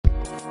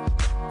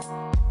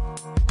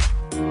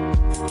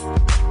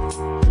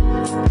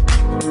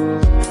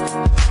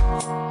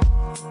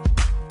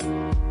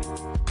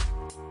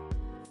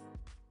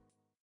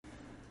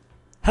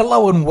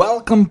Hello and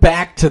welcome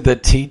back to the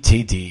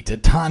TTD, to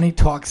Tani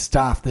Talks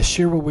Daf, the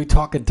shir where we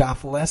talk a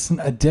daf lesson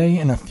a day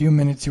in a few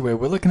minutes away.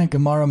 We're looking at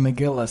Gemara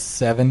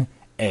Megillah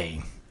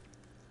 7a.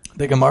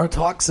 The Gemara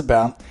talks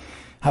about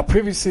how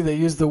previously they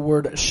used the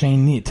word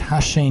shenit,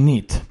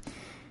 hashenit,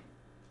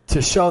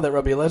 to show that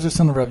Rabbi Eliezer,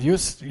 son of Rav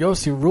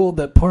Yossi, ruled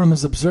that Purim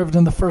is observed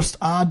in the first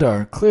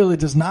Adar. Clearly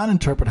does not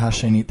interpret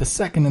hashenit, the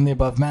second in the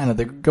above manner.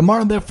 The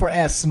Gemara therefore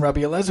asks, and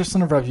Rabbi Eliezer,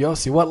 son of Rav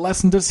Yossi, what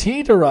lesson does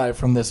he derive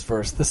from this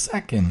verse, the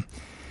second?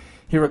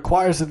 He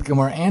requires that the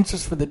Gemara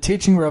answers for the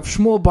teaching of Rav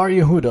Shmuel Bar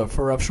Yehuda.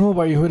 For Rav Shmuel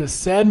Bar Yehuda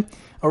said,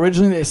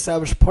 originally they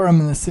established Purim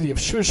in the city of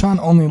Shushan,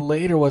 only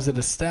later was it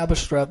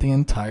established throughout the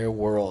entire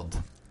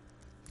world.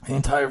 The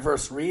entire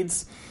verse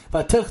reads,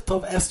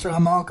 V'tichtov Esther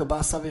Hamalka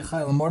bas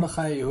Avichai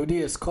l'Mordechai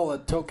Yehudi es kol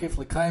atokif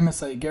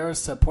l'kaimes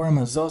ha'yigeres ha'Purim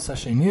hazos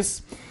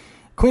ha'shenis.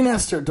 Queen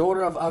Esther,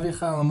 daughter of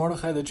Avichai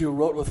l'Mordechai the Jew,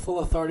 wrote with full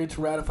authority to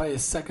ratify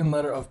his second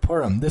letter of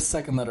Purim. This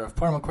second letter of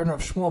Purim, according to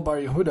Rav Shmuel Bar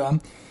Yehuda,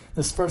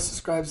 this verse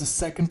describes the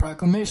second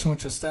proclamation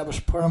which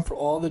established Purim for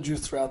all the Jews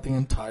throughout the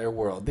entire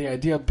world. The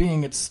idea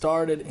being it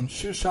started in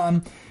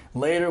Shushan,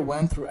 later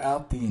went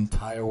throughout the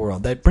entire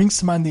world. That brings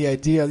to mind the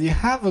idea you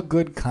have a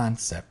good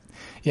concept.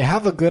 You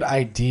have a good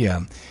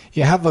idea.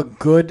 You have a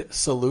good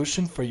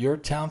solution for your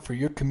town, for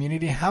your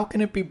community. How can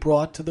it be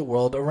brought to the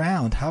world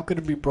around? How could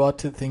it be brought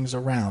to things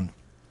around?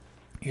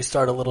 You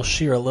start a little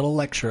shir, a little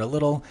lecture, a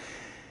little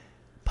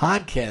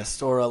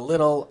podcast, or a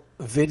little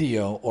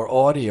video or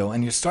audio,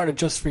 and you start it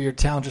just for your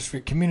town, just for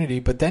your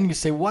community, but then you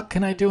say, what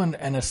can I do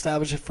and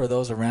establish it for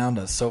those around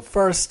us? So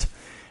first,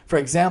 for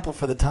example,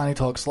 for the Tani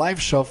Talks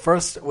live show,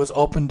 first it was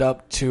opened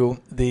up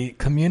to the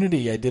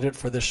community. I did it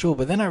for the shul,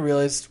 but then I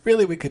realized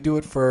really we could do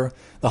it for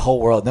the whole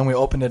world. Then we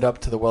opened it up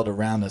to the world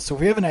around us. So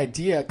if we have an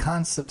idea, a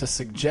concept, a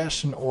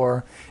suggestion,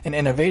 or an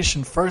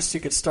innovation, first you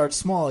could start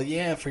small.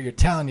 Yeah, for your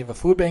town, you have a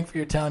food bank for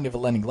your town, you have a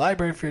lending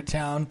library for your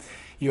town,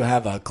 you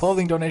have a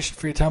clothing donation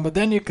for your town, but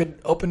then you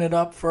could open it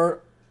up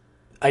for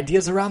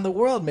ideas around the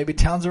world. Maybe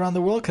towns around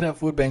the world could have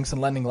food banks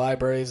and lending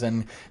libraries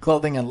and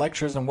clothing and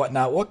lectures and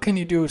whatnot. What can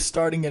you do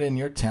starting it in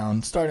your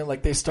town, starting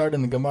like they started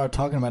in the Gemara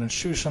talking about in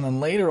Shushan and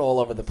later all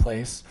over the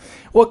place?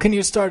 What can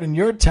you start in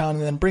your town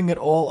and then bring it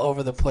all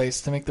over the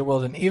place to make the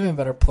world an even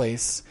better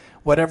place,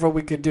 whatever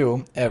we could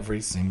do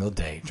every single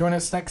day? Join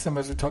us next time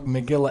as we talk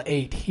Megillah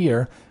 8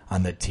 here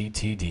on the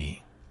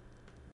TTD.